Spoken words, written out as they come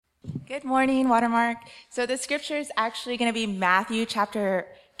Good morning, Watermark. So the scripture is actually going to be Matthew chapter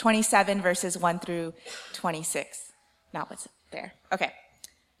 27, verses 1 through 26. Not what's there. Okay.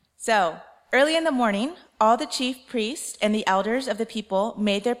 So early in the morning, all the chief priests and the elders of the people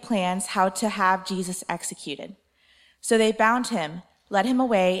made their plans how to have Jesus executed. So they bound him, led him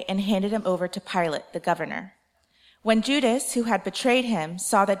away, and handed him over to Pilate, the governor. When Judas, who had betrayed him,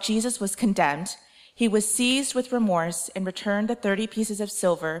 saw that Jesus was condemned, he was seized with remorse and returned the 30 pieces of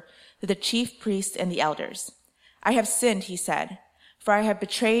silver to the chief priests and the elders. I have sinned, he said, for I have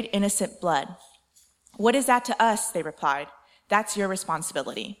betrayed innocent blood. What is that to us? They replied. That's your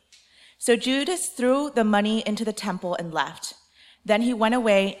responsibility. So Judas threw the money into the temple and left. Then he went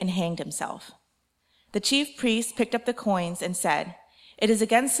away and hanged himself. The chief priests picked up the coins and said, "It is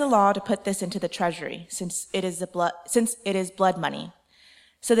against the law to put this into the treasury, since it is blood money."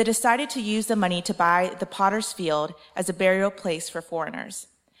 So they decided to use the money to buy the potter's field as a burial place for foreigners.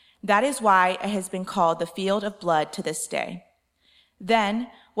 That is why it has been called the field of blood to this day. Then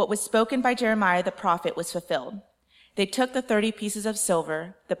what was spoken by Jeremiah the prophet was fulfilled. They took the 30 pieces of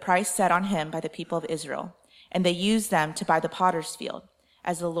silver, the price set on him by the people of Israel, and they used them to buy the potter's field,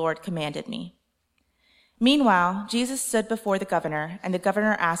 as the Lord commanded me. Meanwhile, Jesus stood before the governor, and the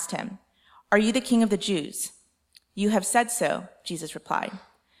governor asked him, "Are you the king of the Jews?" "You have said so," Jesus replied.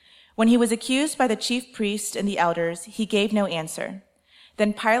 When he was accused by the chief priests and the elders, he gave no answer.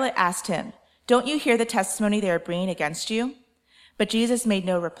 Then Pilate asked him, "Don't you hear the testimony they are bringing against you?" But Jesus made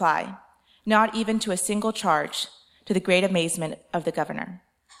no reply, not even to a single charge, to the great amazement of the governor.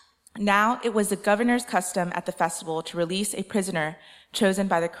 Now it was the governor's custom at the festival to release a prisoner chosen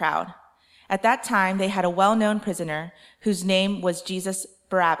by the crowd. At that time, they had a well-known prisoner whose name was Jesus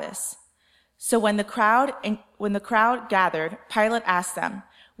Barabbas. So when the crowd gathered, Pilate asked them,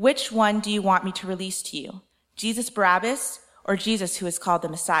 "Which one do you want me to release to you, Jesus Barabbas or Jesus who is called the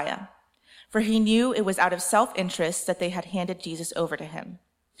Messiah?" For he knew it was out of self-interest that they had handed Jesus over to him.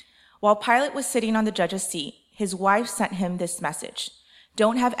 While Pilate was sitting on the judge's seat, his wife sent him this message,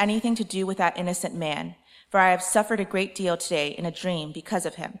 "Don't have anything to do with that innocent man, for I have suffered a great deal today in a dream because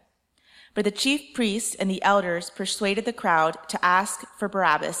of him." But the chief priests and the elders persuaded the crowd to ask for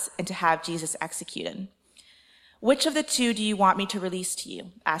Barabbas and to have Jesus executed. "Which of the two do you want me to release to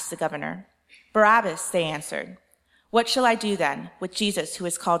you?" asked the governor. "Barabbas," they answered. "What shall I do then with Jesus who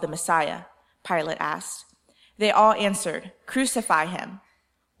is called the Messiah?" Pilate asked. They all answered, "Crucify him."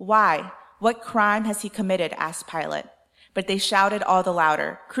 "Why? What crime has he committed?" asked Pilate. But they shouted all the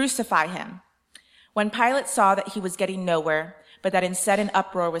louder, "Crucify him." When Pilate saw that he was getting nowhere, but that instead an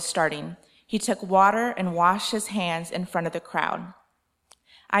uproar was starting, he took water and washed his hands in front of the crowd.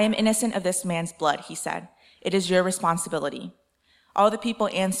 "I am innocent of this man's blood," he said. "It is your responsibility." All the people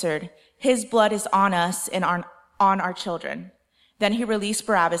answered, "His blood is on us and on our children." Then he released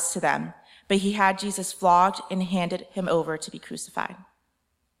Barabbas to them, but he had Jesus flogged and handed him over to be crucified.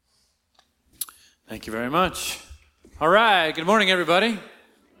 Thank you very much. All right, good morning, everybody.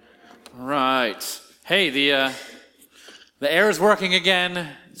 All right. Hey, the air is working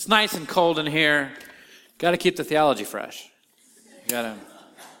again. It's nice and cold in here. Got to keep the theology fresh. Got to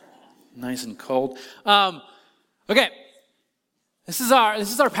nice and cold. Okay. This is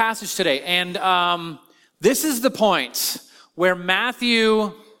our passage today, and this is the point where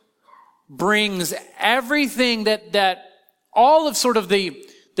Matthew brings everything that all of sort of the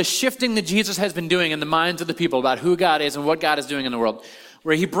shifting that Jesus has been doing in the minds of the people about who God is and what God is doing in the world,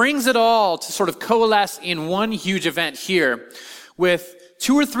 where he brings it all to sort of coalesce in one huge event here with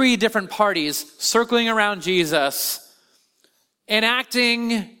 2 or 3 different parties circling around Jesus,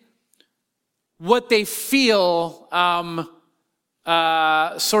 enacting what they feel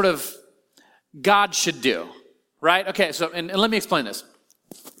sort of God should do, right? Okay, so and let me explain this.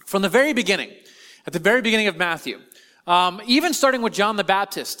 From the very beginning, at the very beginning of Matthew, even starting with John the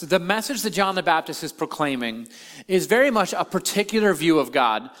Baptist, the message that John the Baptist is proclaiming is very much a particular view of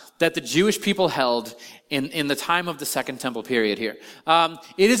God that the Jewish people held in the time of the Second Temple period here.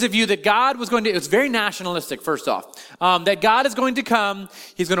 It is a view that God was going to, it's very nationalistic, first off, that God is going to come,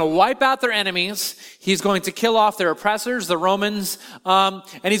 he's going to wipe out their enemies, he's going to kill off their oppressors, the Romans, and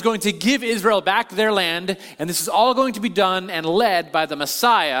he's going to give Israel back their land, and this is all going to be done and led by the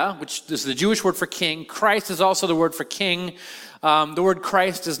Messiah, which is the Jewish word for king. Christ is also the word for king. The word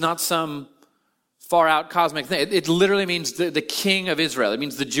Christ is not some far out cosmic thing. It literally means the king of Israel. It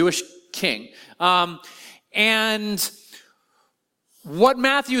means the Jewish king. And what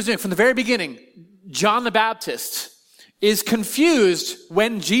Matthew is doing from the very beginning, John the Baptist is confused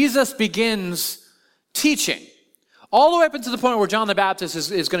when Jesus begins teaching. All the way up until the point where John the Baptist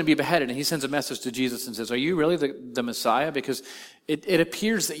is going to be beheaded, and he sends a message to Jesus and says, "Are you really the Messiah? Because it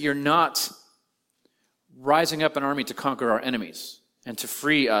appears that you're not rising up an army to conquer our enemies and to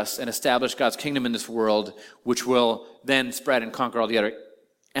free us and establish God's kingdom in this world, which will then spread and conquer all the other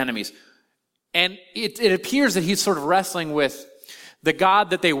enemies. And it appears that he's sort of wrestling with the God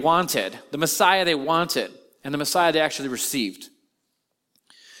that they wanted, the Messiah they wanted, and the Messiah they actually received.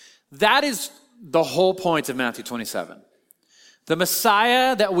 That is the whole point of Matthew 27. The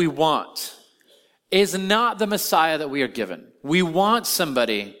Messiah that we want is not the Messiah that we are given. We want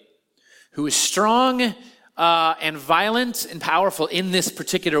somebody who is strong and violent and powerful in this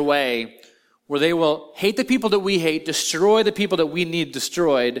particular way, where they will hate the people that we hate, destroy the people that we need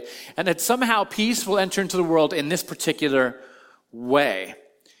destroyed, and that somehow peace will enter into the world in this particular way.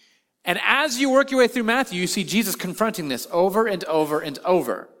 And as you work your way through Matthew, you see Jesus confronting this over and over and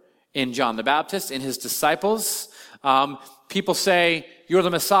over. In John the Baptist, in his disciples, people say, you're the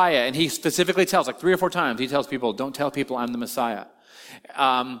Messiah. And he specifically tells, like 3 or 4 times, he tells people, don't tell people I'm the Messiah.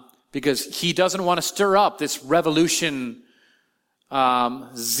 Because he doesn't want to stir up this revolution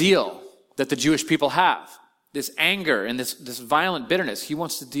zeal that the Jewish people have. This anger and this violent bitterness. He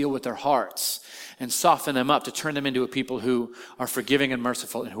wants to deal with their hearts and soften them up to turn them into a people who are forgiving and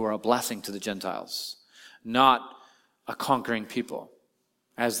merciful and who are a blessing to the Gentiles. Not a conquering people,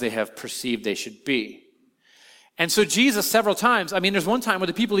 as they have perceived they should be. And so Jesus several times, there's one time where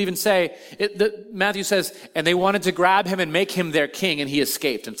the people even say, Matthew says, and they wanted to grab him and make him their king, and he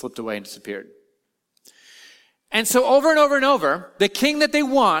escaped and slipped away and disappeared. And so over and over and over, the king that they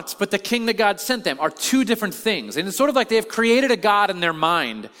want, but the king that God sent them are 2 different things. And it's sort of like they've created a God in their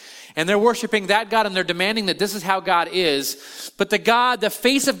mind, and they're worshiping that God, and they're demanding that this is how God is. But the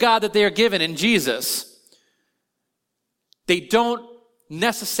face of God that they are given in Jesus, they don't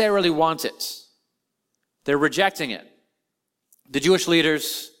necessarily want it. They're rejecting it. The Jewish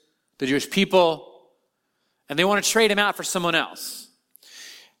leaders, the Jewish people, and they want to trade him out for someone else.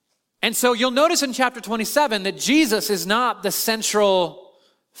 And so you'll notice in chapter 27 that Jesus is not the central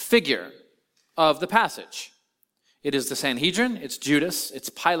figure of the passage. It is the Sanhedrin, it's Judas, it's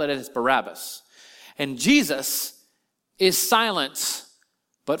Pilate, and it's Barabbas. And Jesus is silent,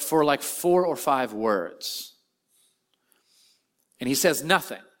 but for like 4 or 5 words. And he says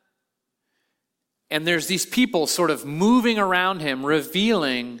nothing. And there's these people sort of moving around him,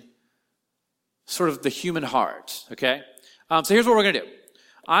 revealing sort of the human heart, okay? So here's what we're going to do.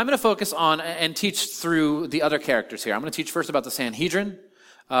 I'm going to focus on and teach through the other characters here. I'm going to teach first about the Sanhedrin,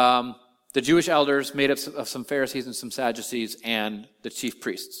 the Jewish elders made up of some Pharisees and some Sadducees, and the chief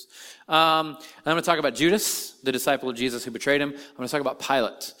priests. And I'm going to talk about Judas, the disciple of Jesus who betrayed him. I'm going to talk about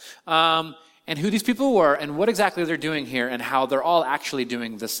Pilate, and who these people were, and what exactly they're doing here, and how they're all actually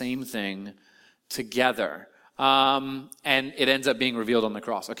doing the same thing together. And it ends up being revealed on the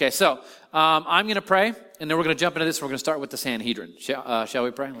cross. Okay, so I'm going to pray, and then we're going to jump into this. We're going to start with the Sanhedrin. Shall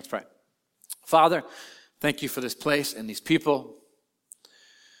we pray? Let's pray. Father, thank you for this place and these people.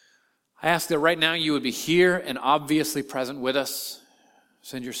 I ask that right now you would be here and obviously present with us.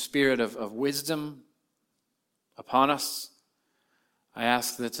 Send your spirit of wisdom upon us. I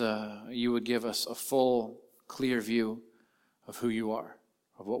ask that you would give us a full, clear view of who you are,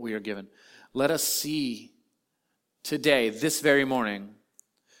 of what we are given. Let us see today, this very morning,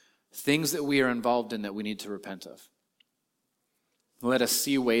 things that we are involved in that we need to repent of. Let us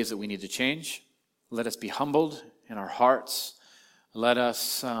see ways that we need to change. Let us be humbled in our hearts. Let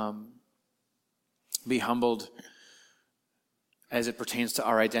us be humbled as it pertains to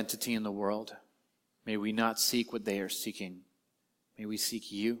our identity in the world. May we not seek what they are seeking. May we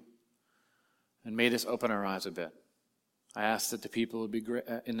seek you. And may this open our eyes a bit. I ask that the people would be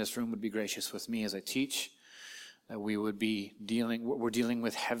in this room would be gracious with me as I teach, that we would be we're dealing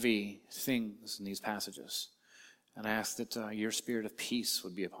with heavy things in these passages. And I ask that your spirit of peace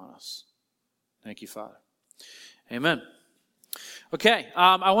would be upon us. Thank you, Father. Amen. Okay,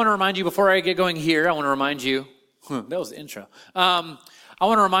 I want to remind you, before I get going here, I want to remind you, that was the intro. I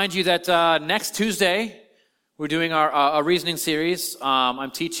want to remind you that next Tuesday, we're doing our reasoning series.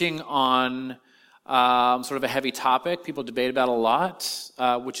 I'm teaching on sort of a heavy topic people debate about a lot,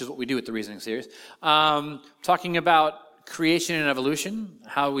 which is what we do with the reasoning series. Talking about creation and evolution,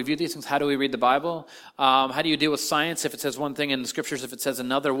 how we view these things, how do we read the Bible, how do you deal with science if it says one thing in the scriptures, if it says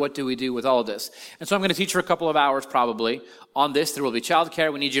another, what do we do with all of this? And so I'm going to teach for a couple of hours probably on this. There will be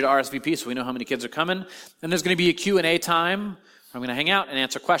childcare. We need you to RSVP so we know how many kids are coming. And there's going to be a Q&A time. I'm going to hang out and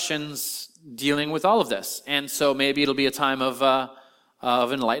answer questions dealing with all of this. And so maybe it'll be a time of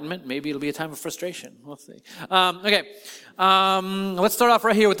enlightenment. Maybe it'll be a time of frustration. We'll see. Okay. Let's start off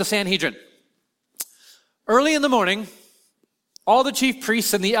right here with the Sanhedrin. Early in the morning, all the chief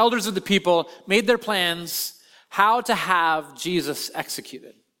priests and the elders of the people made their plans how to have Jesus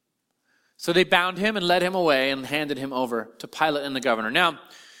executed. So they bound him and led him away and handed him over to Pilate and the governor. Now,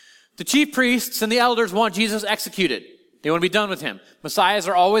 the chief priests and the elders want Jesus executed. They want to be done with him. Messiahs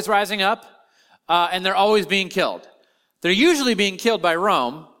are always rising up, and they're always being killed. They're usually being killed by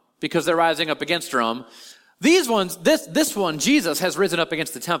Rome because they're rising up against Rome. These ones, this one, Jesus, has risen up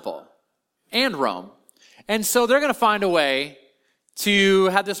against the temple and Rome. And so they're going to find a way to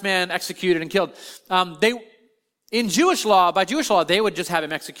have this man executed and killed. By Jewish law, they would just have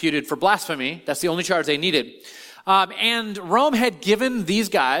him executed for blasphemy. That's the only charge they needed. And Rome had given these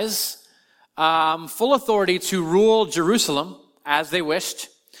guys full authority to rule Jerusalem as they wished.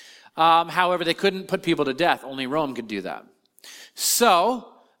 However, they couldn't put people to death. Only Rome could do that. So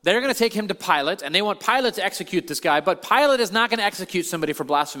they're going to take him to Pilate, and they want Pilate to execute this guy, but Pilate is not going to execute somebody for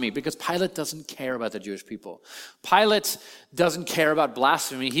blasphemy because Pilate doesn't care about the Jewish people. Pilate doesn't care about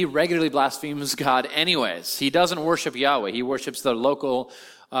blasphemy. He regularly blasphemes God anyways. He doesn't worship Yahweh. He worships the local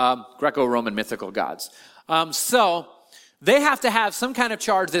Greco-Roman mythical gods. So they have to have some kind of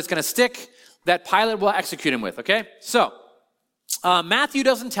charge that's going to stick that Pilate will execute him with, okay? So Matthew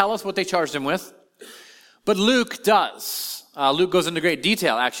doesn't tell us what they charged him with, but Luke does. Luke goes into great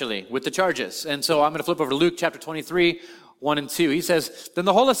detail, actually, with the charges. And so I'm going to flip over to Luke chapter 23, 1 and 2. He says, "Then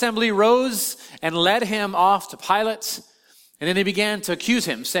the whole assembly rose and led him off to Pilate. And then they began to accuse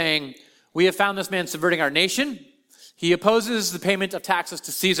him, saying, 'We have found this man subverting our nation. He opposes the payment of taxes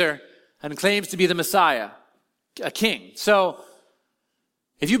to Caesar and claims to be the Messiah, a king.'" So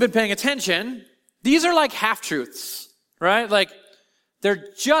if you've been paying attention, these are like half-truths, right? Like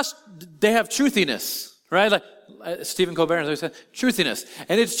they have truthiness, right? Like Stephen Colbert always said, truthiness.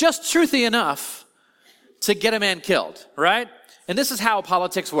 And it's just truthy enough to get a man killed, right? And this is how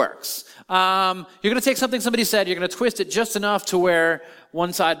politics works. You're going to take something somebody said, you're going to twist it just enough to where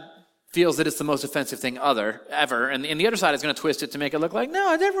one side feels that it's the most offensive thing ever, and the other side is going to twist it to make it look like,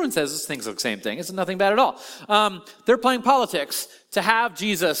 no, everyone says this thing's the same thing. It's nothing bad at all. They're playing politics to have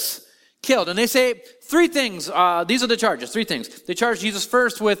Jesus killed. And they say three things. These are the charges, three things. They charge Jesus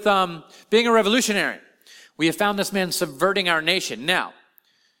first with being a revolutionary. "We have found this man subverting our nation." Now,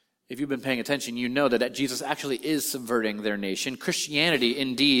 if you've been paying attention, you know that Jesus actually is subverting their nation. Christianity,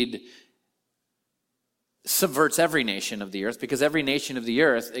 indeed, subverts every nation of the earth because every nation of the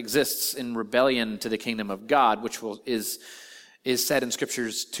earth exists in rebellion to the kingdom of God, which is said in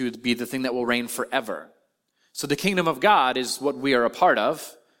scriptures to be the thing that will reign forever. So the kingdom of God is what we are a part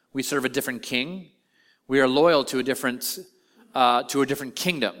of. We serve a different king. We are loyal to a different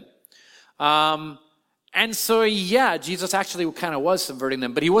kingdom. And so, yeah, Jesus actually kind of was subverting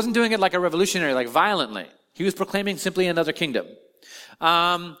them, but he wasn't doing it like a revolutionary, like violently. He was proclaiming simply another kingdom.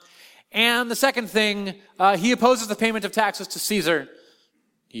 And the second thing, he opposes the payment of taxes to Caesar.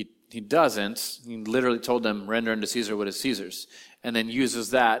 He doesn't. He literally told them, "Render unto Caesar what is Caesar's," and then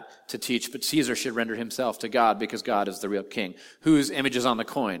uses that to teach, but Caesar should render himself to God because God is the real king. Whose image is on the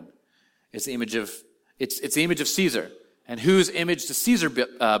coin? It's the image of Caesar. And whose image does Caesar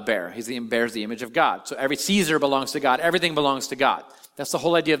bear? He bears the image of God. So every Caesar belongs to God. Everything belongs to God. That's the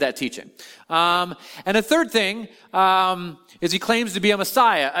whole idea of that teaching. And the third thing is he claims to be a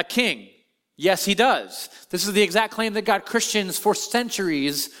Messiah, a king. Yes, he does. This is the exact claim that got Christians for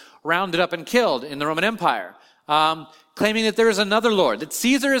centuries rounded up and killed in the Roman Empire. Claiming that there is another Lord, that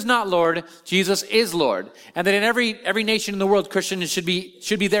Caesar is not Lord, Jesus is Lord. And that in every nation in the world, Christians should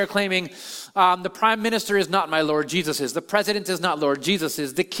be there claiming, the prime minister is not my Lord, Jesus is. The president is not Lord, Jesus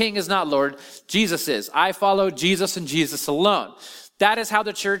is. The king is not Lord, Jesus is. I follow Jesus and Jesus alone. That is how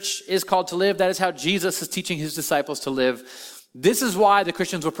the church is called to live. That is how Jesus is teaching his disciples to live. This is why the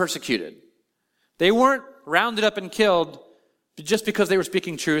Christians were persecuted. They weren't rounded up and killed just because they were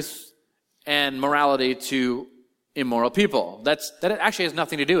speaking truth and morality to immoral people. That actually has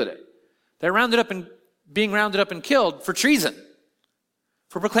nothing to do with it. They're being rounded up and killed for treason,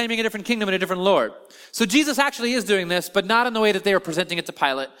 for proclaiming a different kingdom and a different Lord. So Jesus actually is doing this, but not in the way that they are presenting it to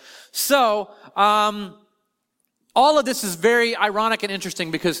Pilate. So, all of this is very ironic and interesting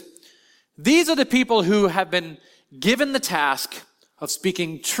because these are the people who have been given the task of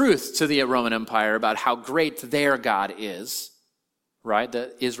speaking truth to the Roman Empire about how great their God is, right?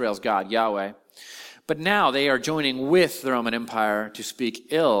 Israel's God, Yahweh. But now they are joining with the Roman Empire to speak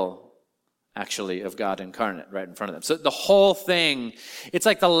ill, actually, of God incarnate right in front of them. So the whole thing, it's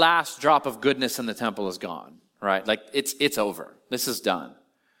like the last drop of goodness in the temple is gone, right? Like it's over. This is done.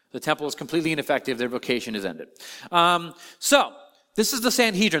 The temple is completely ineffective. Their vocation is ended. So this is the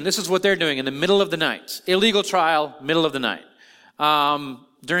Sanhedrin. This is what they're doing in the middle of the night. Illegal trial, middle of the night.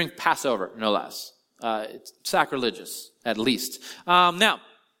 During Passover, no less. It's sacrilegious, at least. Now,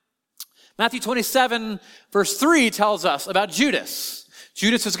 Matthew 27, verse 3 tells us about Judas.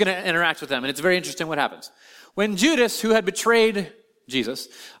 Judas is going to interact with them, and it's very interesting what happens. When Judas, who had betrayed Jesus,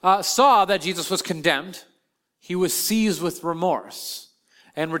 saw that Jesus was condemned, he was seized with remorse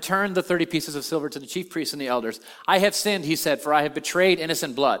and returned the 30 pieces of silver to the chief priests and the elders. I have sinned, he said, for I have betrayed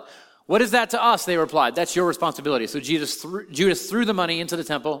innocent blood. What is that to us? They replied. That's your responsibility. So Judas threw the money into the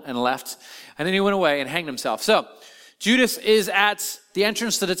temple and left, and then he went away and hanged himself. So Judas is at the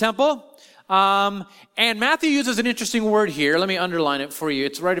entrance to the temple, and Matthew uses an interesting word here. Let me underline it for you.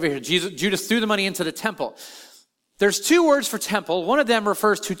 It's right over here. Judas threw the money into the temple. There's two words for temple. One of them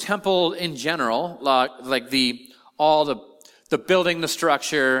refers to temple in general, like all the building, the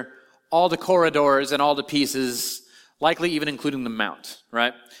structure, all the corridors and all the pieces, likely even including the mount,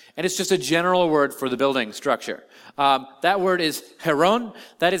 right? And it's just a general word for the building structure. That word is heron.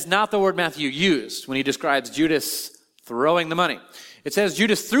 That is not the word Matthew used when he describes Judas throwing the money. It says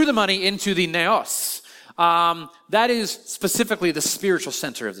Judas threw the money into the naos. That is specifically the spiritual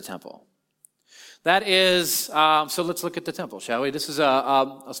center of the temple. That is, so let's look at the temple, shall we? This is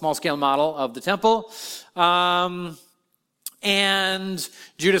a small-scale model of the temple. And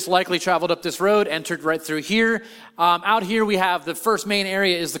Judas likely traveled up this road, entered right through here. Out here we have the first main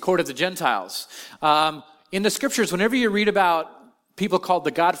area is the court of the Gentiles. In the scriptures, whenever you read about people called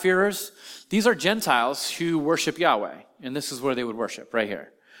the God-fearers, these are Gentiles who worship Yahweh. And this is where they would worship, right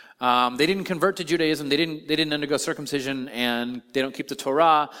here. They didn't convert to Judaism, they didn't undergo circumcision, and they don't keep the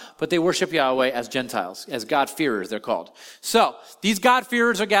Torah, but they worship Yahweh as Gentiles, as God-fearers, they're called. So, these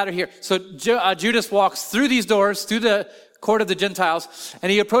God-fearers are gathered here. So, Judas walks through these doors, through the court of the Gentiles,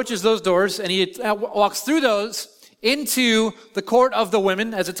 and he approaches those doors, and he walks through those into the court of the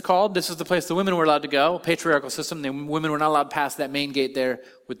women, as it's called. This is the place the women were allowed to go, patriarchal system. The women were not allowed past that main gate there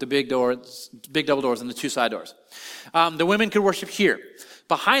with the big doors, big double doors and the two side doors. The women could worship here.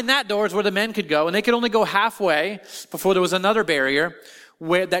 Behind that door is where the men could go, and they could only go halfway before there was another barrier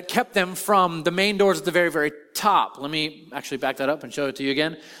that kept them from the main doors at the very, very top. Let me actually back that up and show it to you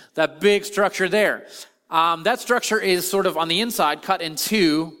again. That big structure there. That structure is sort of on the inside, cut in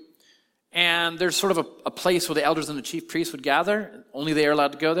two, and there's sort of a place where the elders and the chief priests would gather. Only they are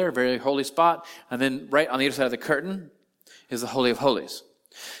allowed to go there, a very holy spot. And then right on the other side of the curtain is the Holy of Holies.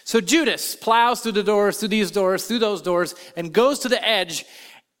 So Judas plows through the doors, through these doors, through those doors, and goes to the edge,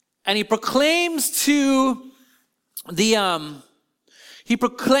 and he proclaims to the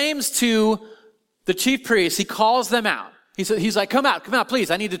chief priests, he calls them out. He's like, come out,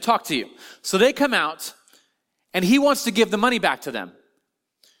 please, I need to talk to you. So they come out, and he wants to give the money back to them.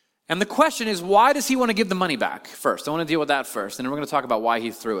 And the question is, why does he want to give the money back first? I want to deal with that first, and then we're going to talk about why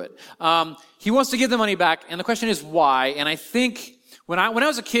he threw it. He wants to give the money back, and the question is why. And I think when I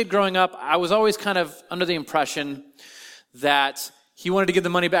was a kid growing up, I was always kind of under the impression that he wanted to give the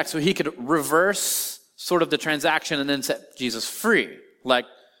money back so he could reverse sort of the transaction and then set Jesus free. Like,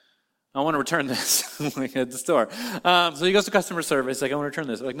 I want to return this like at the store. So he goes to customer service, like, I want to return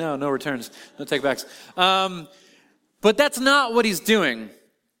this. Like, no returns, no takebacks. But that's not what he's doing.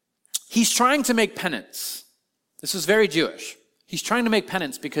 He's trying to make penance. This is very Jewish. He's trying to make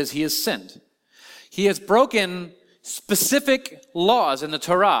penance because he has sinned. He has broken specific laws in the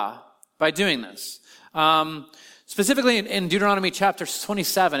Torah by doing this. Specifically in Deuteronomy chapter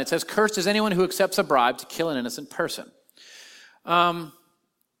 27, it says, cursed is anyone who accepts a bribe to kill an innocent person.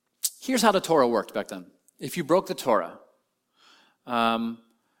 Here's how the Torah worked back then. If you broke the Torah,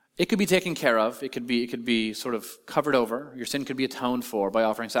 it could be taken care of. It could be sort of covered over. Your sin could be atoned for by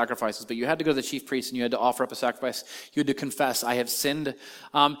offering sacrifices, but you had to go to the chief priest and you had to offer up a sacrifice. You had to confess, I have sinned.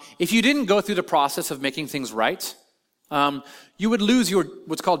 If you didn't go through the process of making things right, you would lose your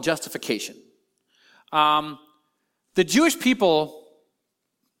what's called justification. The Jewish people,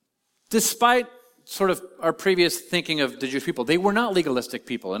 despite sort of our previous thinking of the Jewish people, they were not legalistic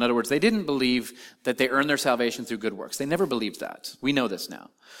people. In other words, they didn't believe that they earned their salvation through good works. They never believed that. We know this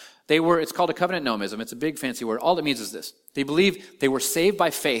now. It's called a covenant nomism. It's a big fancy word. All it means is this. They believed they were saved by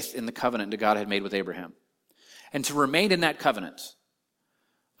faith in the covenant that God had made with Abraham. And to remain in that covenant,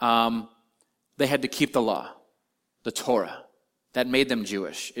 they had to keep the law, the Torah. That made them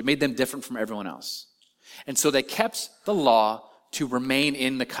Jewish. It made them different from everyone else. And so they kept the law to remain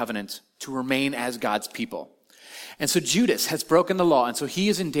in the covenant, to remain as God's people. And so Judas has broken the law, and so he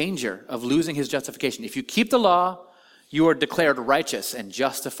is in danger of losing his justification. If you keep the law, you are declared righteous and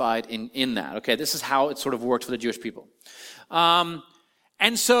justified in that. Okay, this is how it sort of worked for the Jewish people. And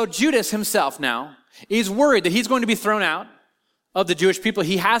so Judas himself now is worried that he's going to be thrown out of the Jewish people.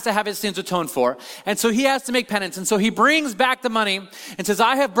 He has to have his sins atoned for. And so he has to make penance. And so he brings back the money and says,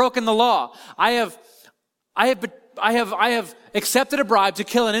 I have broken the law. I have have accepted a bribe to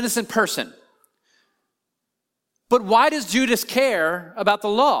kill an innocent person. But why does Judas care about the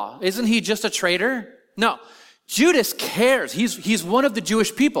law? Isn't he just a traitor? No. Judas cares. He's one of the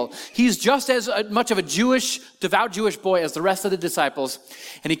Jewish people. He's just as much of a devout Jewish boy as the rest of the disciples.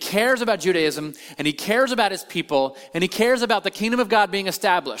 And he cares about Judaism, and he cares about his people, and he cares about the kingdom of God being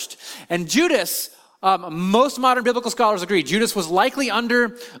established. And Judas, most modern biblical scholars agree, Judas was likely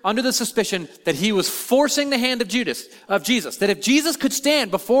under the suspicion that he was forcing the hand of Jesus. That if Jesus could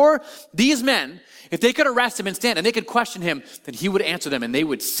stand before these men, if they could arrest him and stand and they could question him, then he would answer them and they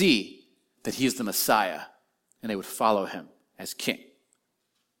would see that he is the Messiah and they would follow him as king.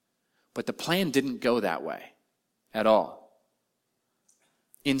 But the plan didn't go that way at all.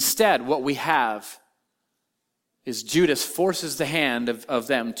 Instead, what we have is Judas forces the hand of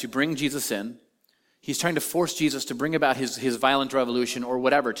them to bring Jesus in. He's trying to force Jesus to bring about his violent revolution or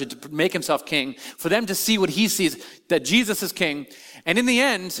whatever, to make himself king, for them to see what he sees, that Jesus is king. And in the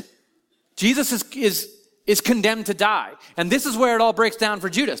end, Jesus is condemned to die. And this is where it all breaks down for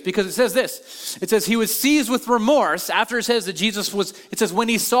Judas, because it says this. It says he was seized with remorse after it says that it says when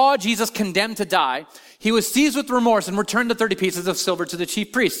he saw Jesus condemned to die, he was seized with remorse and returned the 30 pieces of silver to the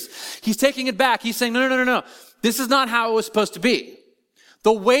chief priests. He's taking it back. He's saying, no. This is not how it was supposed to be.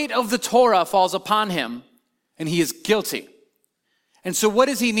 The weight of the Torah falls upon him, and he is guilty. And so what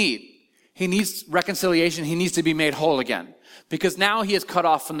does he need? He needs reconciliation. He needs to be made whole again, because now he is cut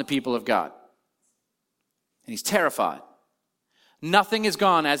off from the people of God. And he's terrified. Nothing is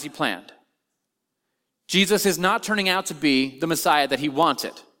gone as he planned. Jesus is not turning out to be the Messiah that he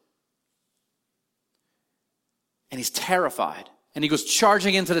wanted. And he's terrified. And he goes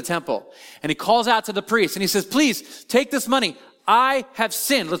charging into the temple. And he calls out to the priest and he says, please take this money. I have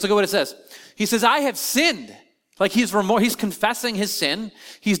sinned. Let's look at what it says. He says, I have sinned. Like he's confessing his sin.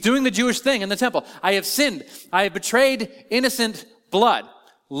 He's doing the Jewish thing in the temple. I have sinned. I have betrayed innocent blood.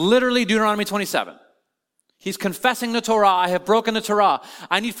 Literally Deuteronomy 27. He's confessing the Torah. I have broken the Torah.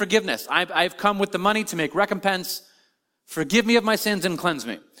 I need forgiveness. I've come with the money to make recompense. Forgive me of my sins and cleanse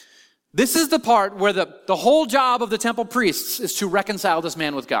me. This is the part where the whole job of the temple priests is to reconcile this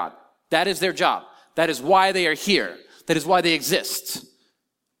man with God. That is their job. That is why they are here. That is why they exist.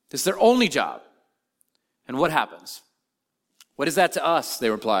 This is their only job. And what happens? What is that to us? They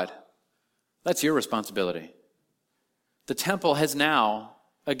replied. That's your responsibility. The temple has now,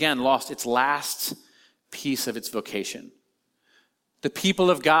 again, lost its last piece of its vocation. The people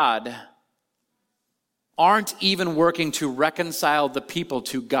of God aren't even working to reconcile the people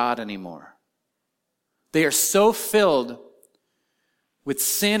to God anymore. They are so filled with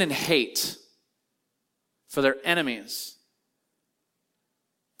sin and hate for their enemies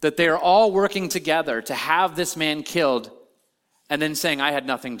that they are all working together to have this man killed and then saying, I had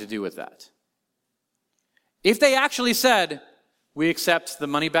nothing to do with that. If they actually said, we accept the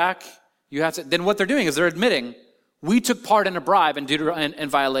money back, then what they're doing is they're admitting, we took part in a bribe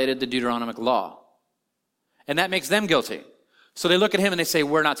and violated the Deuteronomic law. And that makes them guilty. So they look at him and they say,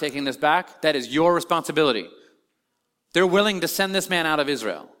 we're not taking this back. That is your responsibility. They're willing to send this man out of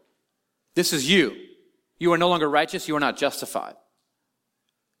Israel. This is you. You are no longer righteous. You are not justified.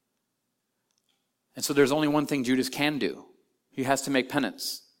 And so there's only one thing Judas can do. He has to make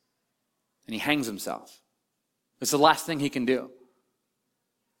penance. And he hangs himself. It's the last thing he can do.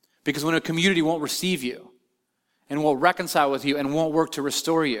 Because when a community won't receive you and won't reconcile with you and won't work to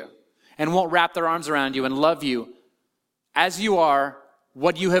restore you and won't wrap their arms around you and love you as you are,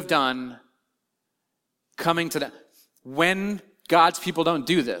 what you have done, coming to them. When God's people don't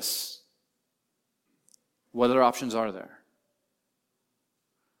do this, what other options are there?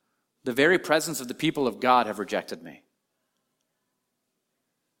 The very presence of the people of God have rejected me.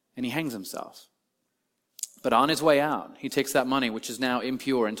 And he hangs himself. But on his way out, he takes that money, which is now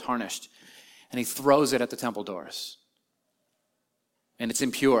impure and tarnished, and he throws it at the temple doors. And it's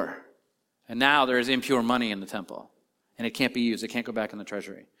impure. And now there is impure money in the temple. And it can't be used. It can't go back in the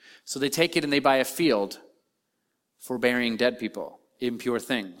treasury. So they take it and they buy a field for burying dead people. Impure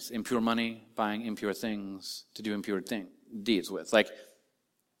things. Impure money, buying impure things to do impure deeds with.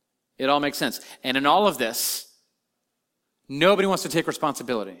 It all makes sense. And in all of this, nobody wants to take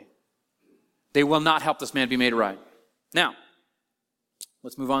responsibility. They will not help this man be made right. Now,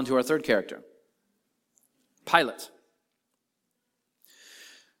 let's move on to our third character, Pilate.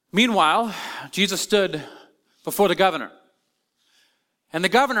 Meanwhile, Jesus stood before the governor. And the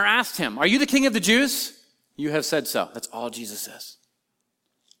governor asked him, are you the king of the Jews? You have said so. That's all Jesus says.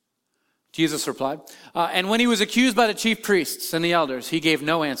 Jesus replied. And when he was accused by the chief priests and the elders, he gave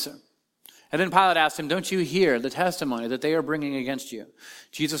no answer. And then Pilate asked him, don't you hear the testimony that they are bringing against you?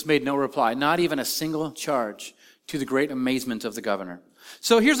 Jesus made no reply, not even a single charge to the great amazement of the governor.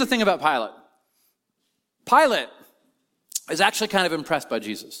 So here's the thing about Pilate. Pilate is actually kind of impressed by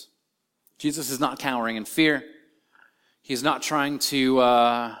Jesus. Jesus is not cowering in fear. He's not trying to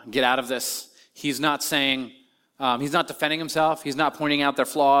get out of this. He's not saying, he's not defending himself. He's not pointing out their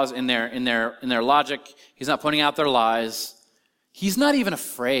flaws in their logic. He's not pointing out their lies. He's not even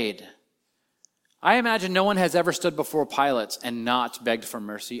afraid. I imagine no one has ever stood before Pilate and not begged for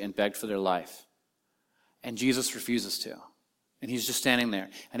mercy and begged for their life. And Jesus refuses to. And he's just standing there.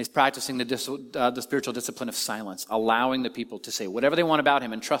 And he's practicing the spiritual discipline of silence, allowing the people to say whatever they want about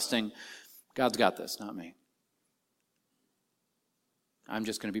him and trusting God's got this, not me. I'm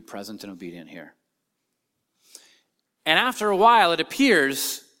just going to be present and obedient here. And after a while, it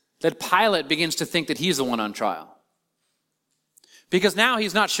appears that Pilate begins to think that he's the one on trial. Because now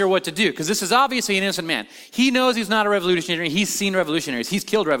he's not sure what to do, because this is obviously an innocent man. He knows he's not a revolutionary. He's seen revolutionaries. He's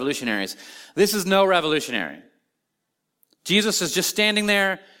killed revolutionaries. This is no revolutionary. Jesus is just standing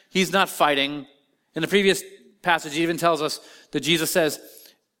there. He's not fighting. In the previous passage, he even tells us that Jesus says,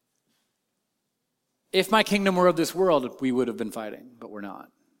 if my kingdom were of this world, we would have been fighting, but we're not.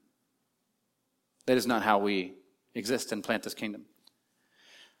 That is not how we exist and plant this kingdom.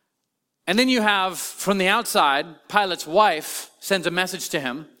 And then you have, from the outside, Pilate's wife sends a message to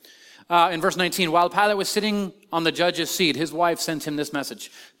him. In verse 19, while Pilate was sitting on the judge's seat, his wife sent him this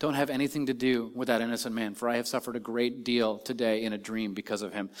message: don't have anything to do with that innocent man, for I have suffered a great deal today in a dream because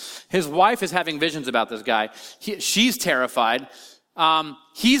of him. His wife is having visions about this guy. She's terrified.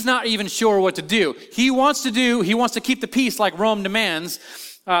 He's not even sure what to do. He wants to keep the peace like Rome demands.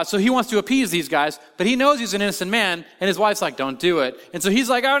 So he wants to appease these guys, but he knows he's an innocent man, and his wife's like, don't do it. And so he's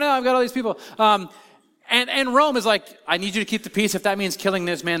like, oh no, I've got all these people. And Rome is like, I need you to keep the peace. If that means killing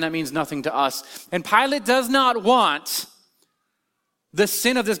this man, that means nothing to us. And Pilate does not want the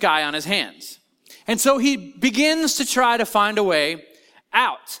sin of this guy on his hands. And so he begins to try to find a way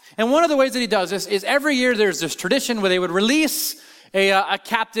out. And one of the ways that he does this is every year there's this tradition where they would release a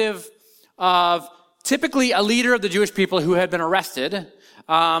captive of typically a leader of the Jewish people who had been arrested.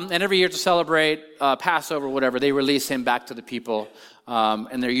 And every year to celebrate Passover or whatever, they release him back to the people,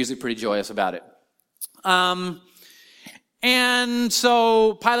 and they're usually pretty joyous about it. And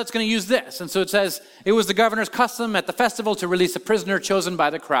so Pilate's going to use this. And so it says, it was the governor's custom at the festival to release a prisoner chosen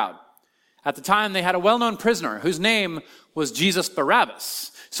by the crowd. At the time, they had a well-known prisoner whose name was Jesus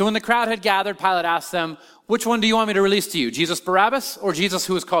Barabbas. So when the crowd had gathered, Pilate asked them, which one do you want me to release to you, Jesus Barabbas or Jesus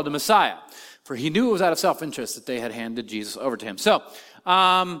who is called the Messiah? For he knew it was out of self-interest that they had handed Jesus over to him. So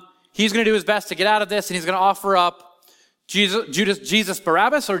he's going to do his best to get out of this, and he's going to offer up Jesus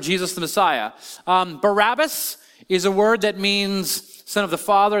Barabbas or Jesus the Messiah. Barabbas is a word that means son of the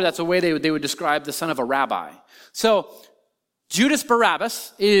father. That's a way they would describe the son of a rabbi. So Judas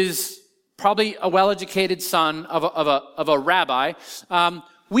Barabbas is probably a well-educated son of a rabbi.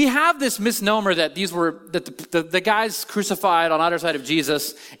 We have this misnomer that the guys crucified on either side of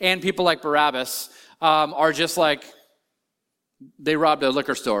Jesus and people like Barabbas are just like they robbed a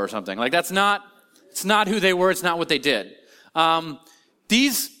liquor store or something. Like it's not who they were. It's not what they did.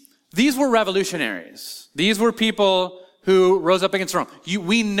 These were revolutionaries. These were people who rose up against Rome.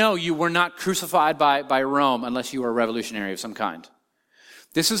 We know you were not crucified by Rome unless you were a revolutionary of some kind.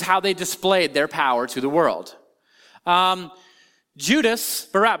 This is how they displayed their power to the world. Judas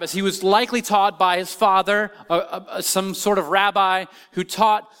Barabbas, he was likely taught by his father, some sort of rabbi who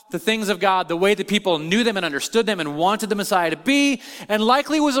taught the things of God the way that people knew them and understood them and wanted the Messiah to be, and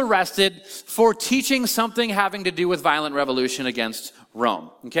likely was arrested for teaching something having to do with violent revolution against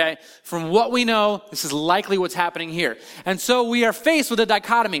Rome. Okay? From what we know, this is likely what's happening here. And so we are faced with a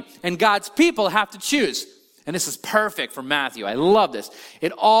dichotomy, and God's people have to choose. And this is perfect for Matthew. I love this.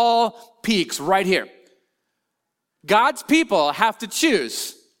 It all peaks right here. God's people have to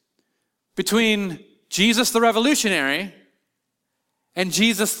choose between Jesus the revolutionary and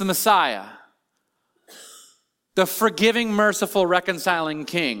Jesus the Messiah, the forgiving, merciful, reconciling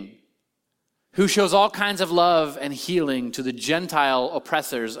King who shows all kinds of love and healing to the Gentile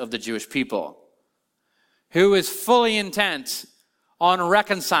oppressors of the Jewish people, who is fully intent on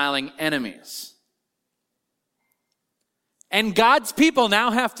reconciling enemies. And God's people now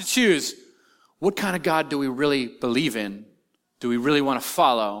have to choose, what kind of God do we really believe in? Do we really want to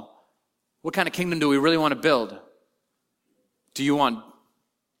follow? What kind of kingdom do we really want to build? Do you want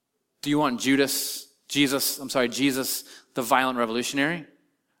Jesus, the violent revolutionary?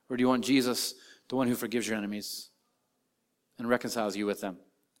 Or do you want Jesus, the one who forgives your enemies and reconciles you with them?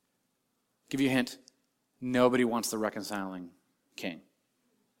 Give you a hint. Nobody wants the reconciling king.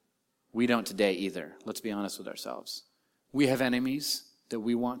 We don't today either. Let's be honest with ourselves. We have enemies that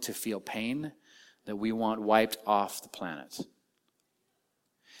we want to feel pain, that we want wiped off the planet.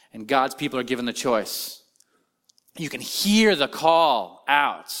 And God's people are given the choice. You can hear the call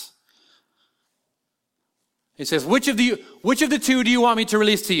out. It says, which of the two do you want me to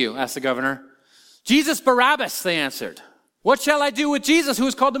release to you? Asked the governor. Jesus, Barabbas, they answered. What shall I do with Jesus, who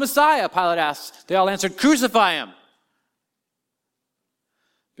is called the Messiah? Pilate asked. They all answered, crucify him.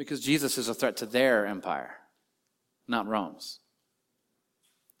 Because Jesus is a threat to their empire, not Rome's.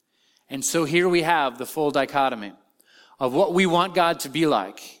 And so here we have the full dichotomy of what we want God to be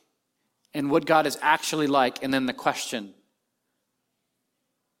like and what God is actually like, and then the question,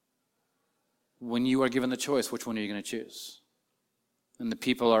 when you are given the choice, which one are you going to choose? And the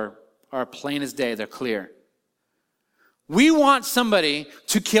people are plain as day, they're clear. We want somebody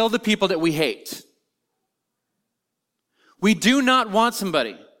to kill the people that we hate. We do not want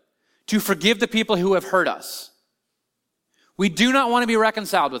somebody to forgive the people who have hurt us. We do not want to be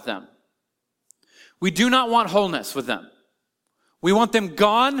reconciled with them. We do not want wholeness with them. We want them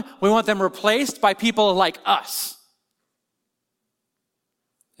gone. We want them replaced by people like us.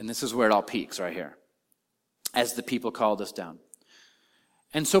 And this is where it all peaks right here, as the people called us down.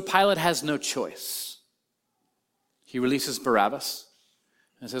 And so Pilate has no choice. He releases Barabbas.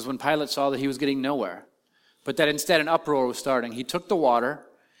 And it says when Pilate saw that he was getting nowhere, but that instead an uproar was starting, he took the water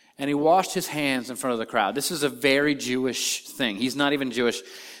and he washed his hands in front of the crowd. This is a very Jewish thing. He's not even Jewish.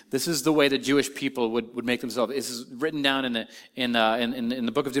 This is the way that Jewish people would make themselves. This is written down in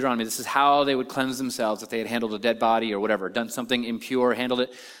the book of Deuteronomy. This is how they would cleanse themselves if they had handled a dead body or whatever, done something impure, handled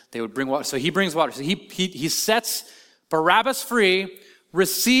it. They would bring water. So he brings water. So he sets Barabbas free,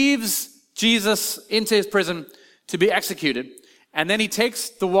 receives Jesus into his prison to be executed, and then he takes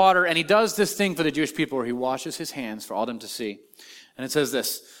the water and he does this thing for the Jewish people where he washes his hands for all them to see. And it says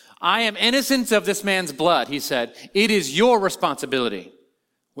this, I am innocent of this man's blood, he said. It is your responsibility.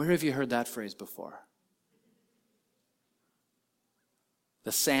 Where have you heard that phrase before?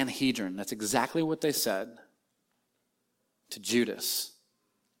 The Sanhedrin. That's exactly what they said to Judas.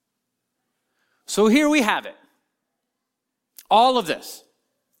 So here we have it. All of this.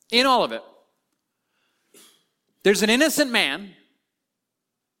 In all of it. There's an innocent man,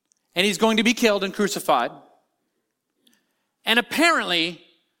 and he's going to be killed and crucified. And apparently,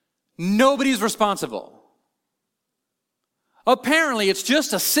 nobody's responsible. Apparently, it's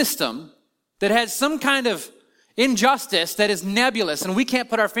just a system that has some kind of injustice that is nebulous, and we can't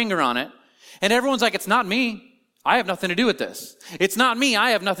put our finger on it. And everyone's like, it's not me. I have nothing to do with this. It's not me. I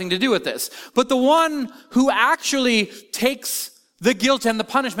have nothing to do with this. But the one who actually takes the guilt and the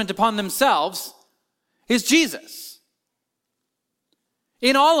punishment upon themselves is Jesus.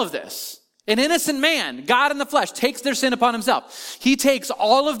 In all of this, an innocent man, God in the flesh, takes their sin upon himself. He takes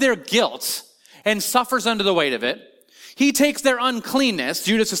all of their guilt and suffers under the weight of it. He takes their uncleanness.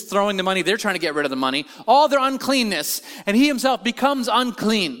 Judas is throwing the money. They're trying to get rid of the money. All their uncleanness. And he himself becomes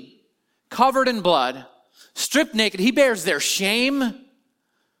unclean, covered in blood, stripped naked. He bears their shame,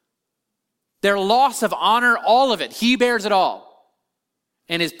 their loss of honor, all of it. He bears it all.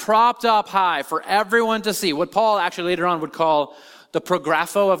 And is propped up high for everyone to see. What Paul actually later on would call the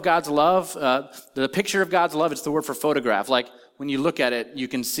prographo of God's love, the picture of God's love. It's the word for photograph. Like when you look at it, you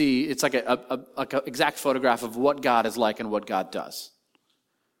can see it's like a exact photograph of what God is like and what God does.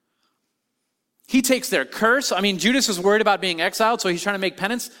 He takes their curse. I mean, Judas is worried about being exiled, so he's trying to make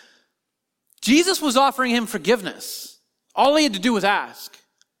penance. Jesus was offering him forgiveness. All he had to do was ask.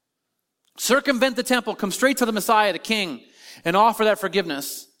 Circumvent the temple, come straight to the Messiah, the King, and offer that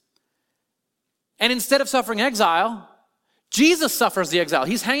forgiveness. And instead of suffering exile, Jesus suffers the exile.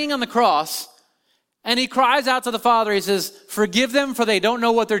 He's hanging on the cross, and he cries out to the Father. He says, forgive them, for they don't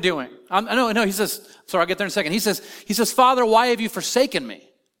know what they're doing. He says, sorry, I'll get there in a second. He says, Father, why have you forsaken me?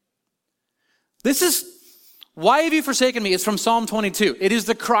 Why have you forsaken me? It's from Psalm 22. It is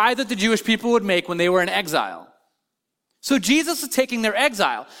the cry that the Jewish people would make when they were in exile. So Jesus is taking their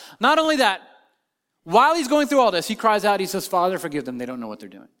exile. Not only that, while he's going through all this, he cries out, he says, Father, forgive them. They don't know what they're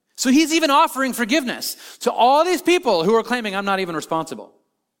doing. So he's even offering forgiveness to all these people who are claiming I'm not even responsible.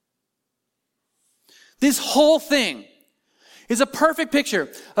 This whole thing is a perfect picture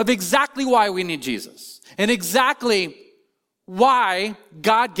of exactly why we need Jesus and exactly why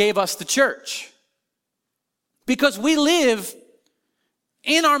God gave us the church. Because we live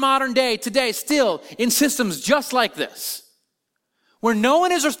in our modern day today still in systems just like this, where no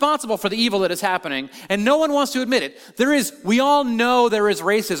one is responsible for the evil that is happening, and no one wants to admit it. We all know there is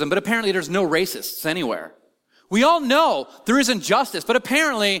racism, but apparently there's no racists anywhere. We all know there is injustice, but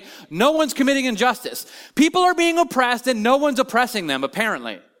apparently no one's committing injustice. People are being oppressed, and no one's oppressing them,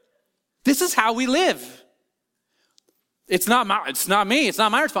 apparently. This is how we live. It's not me. It's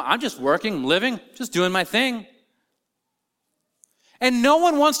not my responsibility. I'm just working, living, just doing my thing. And no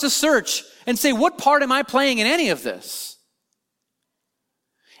one wants to search and say, what part am I playing in any of this?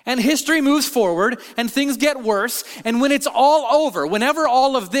 And history moves forward and things get worse. And when it's all over, whenever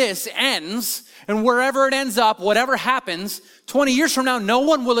all of this ends and wherever it ends up, whatever happens, 20 years from now, no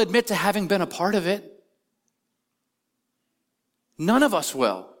one will admit to having been a part of it. None of us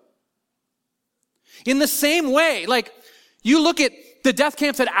will. In the same way, like you look at the death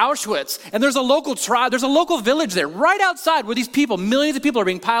camps at Auschwitz, and there's a local tribe, there's a local village there, right outside where these people, millions of people are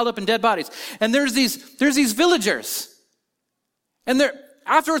being piled up in dead bodies. And there's these villagers. And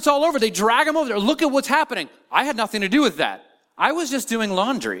after it's all over, they drag them over there. Look at what's happening. I had nothing to do with that. I was just doing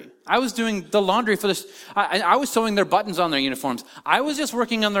laundry. I was doing the laundry for this. I was sewing their buttons on their uniforms. I was just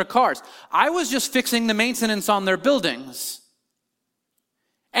working on their cars. I was just fixing the maintenance on their buildings.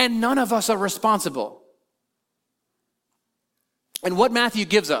 And none of us are responsible. And what Matthew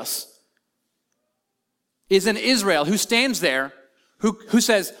gives us is an Israel who stands there, who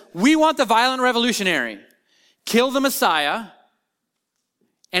says, we want the violent revolutionary, kill the Messiah,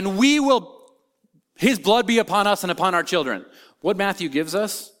 and his blood be upon us and upon our children. What Matthew gives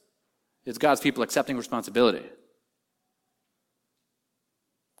us is God's people accepting responsibility.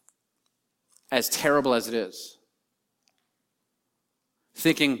 As terrible as it is.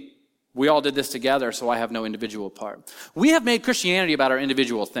 Thinking, we all did this together, so I have no individual part. We have made Christianity about our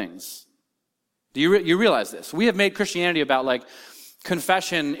individual things. Do you realize this? We have made Christianity about like,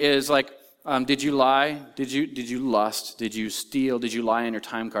 confession is like, did you lie? Did you lust? Did you steal? Did you lie on your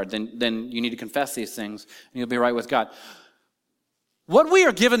time card? Then you need to confess these things, and you'll be right with God. What we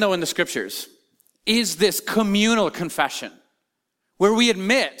are given, though, in the scriptures is this communal confession, where we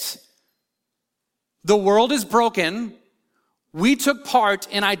admit the world is broken. We took part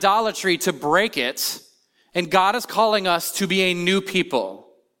in idolatry to break it, and God is calling us to be a new people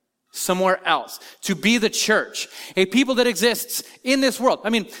somewhere else, to be the church, a people that exists in this world. I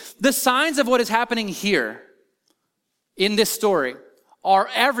mean, the signs of what is happening here in this story are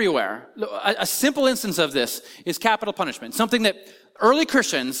everywhere. A simple instance of this is capital punishment, something that early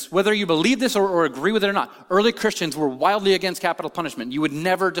Christians, whether you believe this or agree with it or not, early Christians were wildly against capital punishment. You would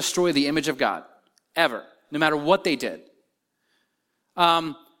never destroy the image of God, ever, no matter what they did.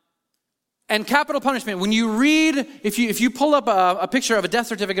 And capital punishment, when you read, if you pull up a picture of a death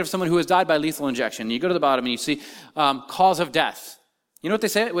certificate of someone who has died by lethal injection, you go to the bottom and you see cause of death. You know what they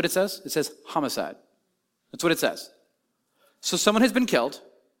say? What it says? It says homicide. That's what it says. So someone has been killed,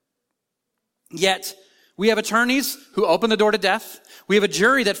 yet we have attorneys who open the door to death. We have a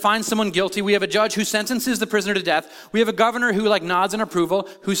jury that finds someone guilty. We have a judge who sentences the prisoner to death. We have a governor who nods in approval,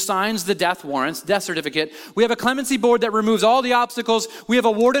 who signs the death warrants, death certificate. We have a clemency board that removes all the obstacles. We have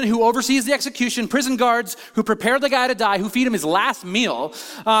a warden who oversees the execution, prison guards who prepare the guy to die, who feed him his last meal.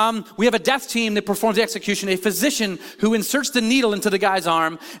 We have a death team that performs the execution, a physician who inserts the needle into the guy's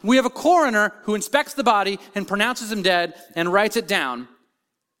arm. We have a coroner who inspects the body and pronounces him dead and writes it down.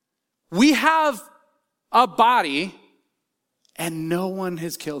 We have a body, and no one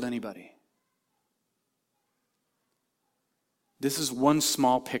has killed anybody. This is one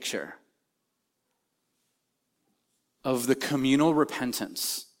small picture of the communal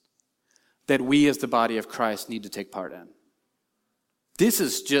repentance that we as the body of Christ need to take part in. This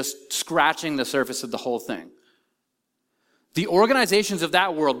is just scratching the surface of the whole thing. The organizations of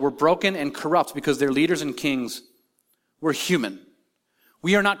that world were broken and corrupt because their leaders and kings were human.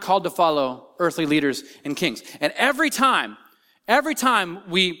 We are not called to follow earthly leaders and kings. And every time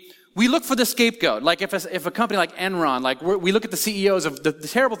we look for the scapegoat, like if a company like Enron, like we look at the CEOs of the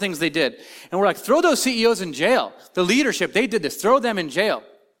terrible things they did, and we're like, throw those CEOs in jail. The leadership, they did this. Throw them in jail.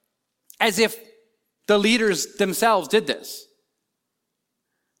 As if the leaders themselves did this.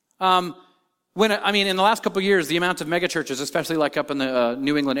 In the last couple of years, the amount of megachurches, especially like up in the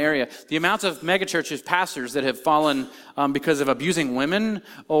New England area, the amount of megachurches pastors that have fallen because of abusing women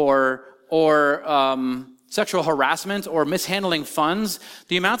or sexual harassment or mishandling funds,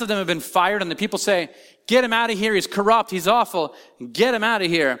 the amount of them have been fired, and the people say, get him out of here, he's corrupt, he's awful, get him out of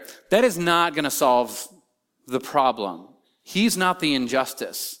here. That is not going to solve the problem. He's not the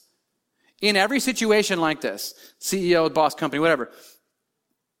injustice. In every situation like this, CEO, boss company, whatever,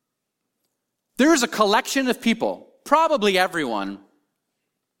 there is a collection of people, probably everyone,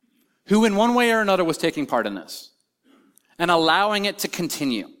 who in one way or another was taking part in this and allowing it to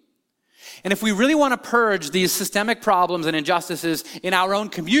continue. And if we really want to purge these systemic problems and injustices in our own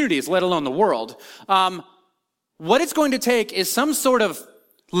communities, let alone the world, what it's going to take is some sort of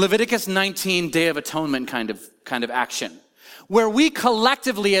Leviticus 19 Day of Atonement kind of action, where we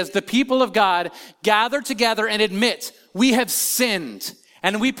collectively as the people of God gather together and admit we have sinned.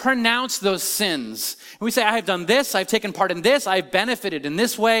 And we pronounce those sins. And we say, I have done this, I've taken part in this, I've benefited in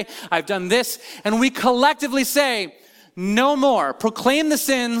this way, I've done this. And we collectively say, no more. Proclaim the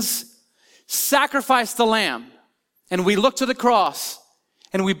sins, sacrifice the lamb. And we look to the cross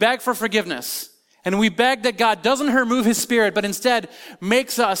and we beg for forgiveness. And we beg that God doesn't remove his spirit, but instead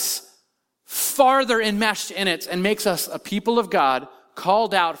makes us farther enmeshed in it and makes us a people of God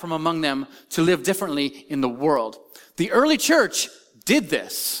called out from among them to live differently in the world. The early church did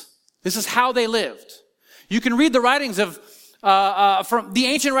this. This is how they lived. You can read the writings of from the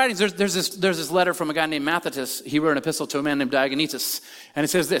ancient writings. There's this letter from a guy named Matthetus. He wrote an epistle to a man named Diognetus, and it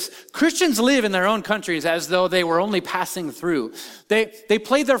says this: Christians live in their own countries as though they were only passing through. They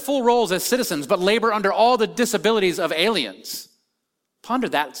play their full roles as citizens, but labor under all the disabilities of aliens. Ponder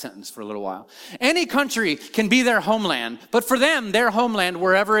that sentence for a little while. Any country can be their homeland, but for them, their homeland,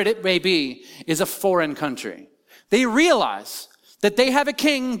 wherever it may be, is a foreign country. They realize that they have a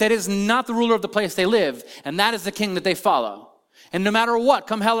king that is not the ruler of the place they live, and that is the king that they follow. And no matter what,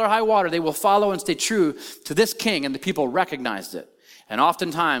 come hell or high water, they will follow and stay true to this king, and the people recognized it. And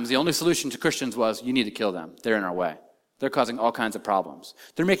oftentimes, the only solution to Christians was, you need to kill them. They're in our way. They're causing all kinds of problems.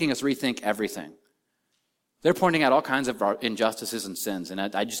 They're making us rethink everything. They're pointing out all kinds of injustices and sins, and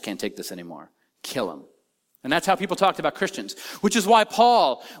I just can't take this anymore. Kill them. And that's how people talked about Christians, which is why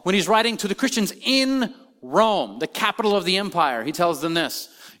Paul, when he's writing to the Christians in Rome, the capital of the empire, he tells them this.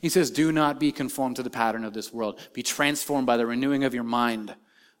 He says, do not be conformed to the pattern of this world. Be transformed by the renewing of your mind.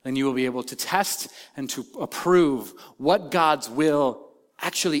 Then you will be able to test and to approve what God's will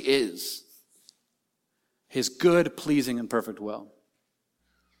actually is. His good, pleasing, and perfect will.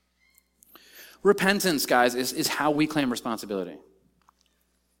 Repentance, guys, is how we claim responsibility.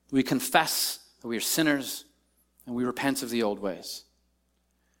 We confess that we are sinners and we repent of the old ways.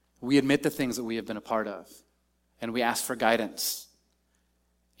 We admit the things that we have been a part of, and we ask for guidance.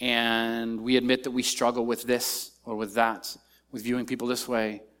 And we admit that we struggle with this or with that, with viewing people this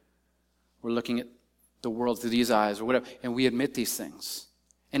way. We're looking at the world through these eyes or whatever, and we admit these things.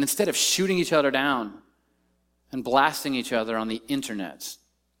 And instead of shooting each other down and blasting each other on the internet,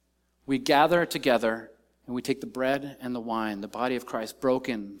 we gather together and we take the bread and the wine, the body of Christ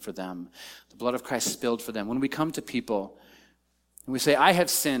broken for them, the blood of Christ spilled for them. When we come to people, and we say, I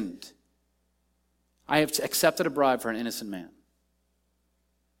have sinned. I have accepted a bribe for an innocent man.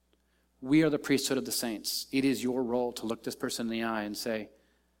 We are the priesthood of the saints. It is your role to look this person in the eye and say,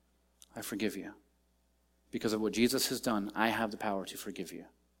 I forgive you. Because of what Jesus has done, I have the power to forgive you.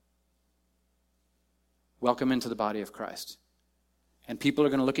 Welcome into the body of Christ. And people are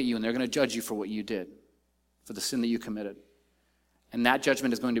going to look at you and they're going to judge you for what you did, for the sin that you committed. And that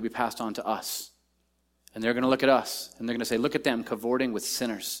judgment is going to be passed on to us. And they're going to look at us, and they're going to say, look at them cavorting with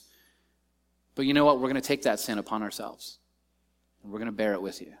sinners. But you know what? We're going to take that sin upon ourselves. And we're going to bear it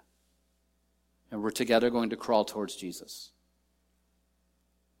with you. And we're together going to crawl towards Jesus.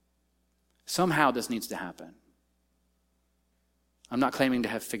 Somehow this needs to happen. I'm not claiming to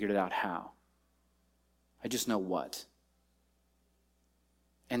have figured it out how. I just know what.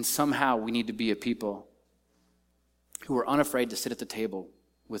 And somehow we need to be a people who are unafraid to sit at the table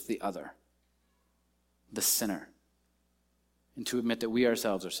with the other, the sinner, and to admit that we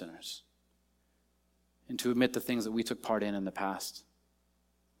ourselves are sinners, and to admit the things that we took part in the past,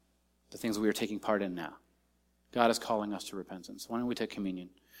 the things that we are taking part in now. God is calling us to repentance. Why don't we take communion?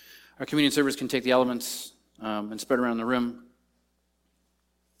 Our communion servers can take the elements and spread around the room.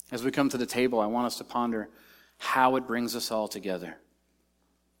 As we come to the table, I want us to ponder how it brings us all together.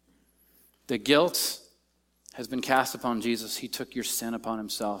 The guilt has been cast upon Jesus. He took your sin upon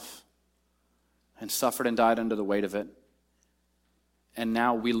himself and suffered and died under the weight of it. And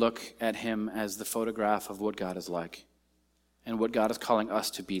now we look at him as the photograph of what God is like and what God is calling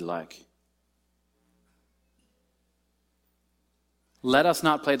us to be like. Let us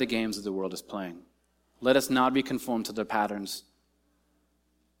not play the games that the world is playing. Let us not be conformed to the patterns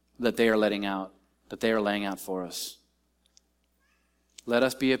that they are letting out, that they are laying out for us. Let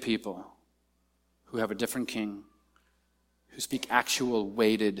us be a people who have a different king, who speak actual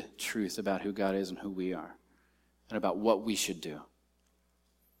weighted truth about who God is and who we are, and about what we should do.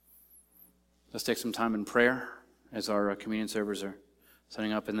 Let's take some time in prayer as our communion servers are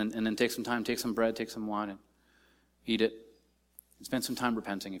setting up, and then take some time, take some bread, take some wine, and eat it. And spend some time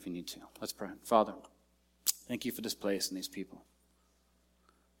repenting if you need to. Let's pray. Father, thank you for this place and these people.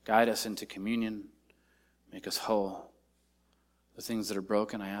 Guide us into communion. Make us whole. The things that are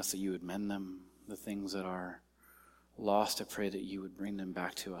broken, I ask that you would mend them. The things that are lost, I pray that you would bring them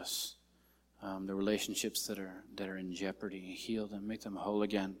back to us. The relationships that are in jeopardy, heal them, make them whole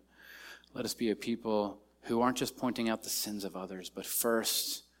again. Let us be a people who aren't just pointing out the sins of others, but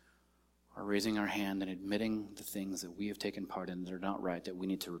first are raising our hand and admitting the things that we have taken part in that are not right, that we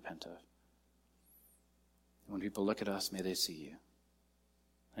need to repent of. And when people look at us, may they see you.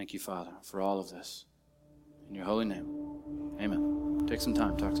 Thank you, Father, for all of this. In your holy name, amen. Take some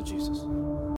time, talk to Jesus.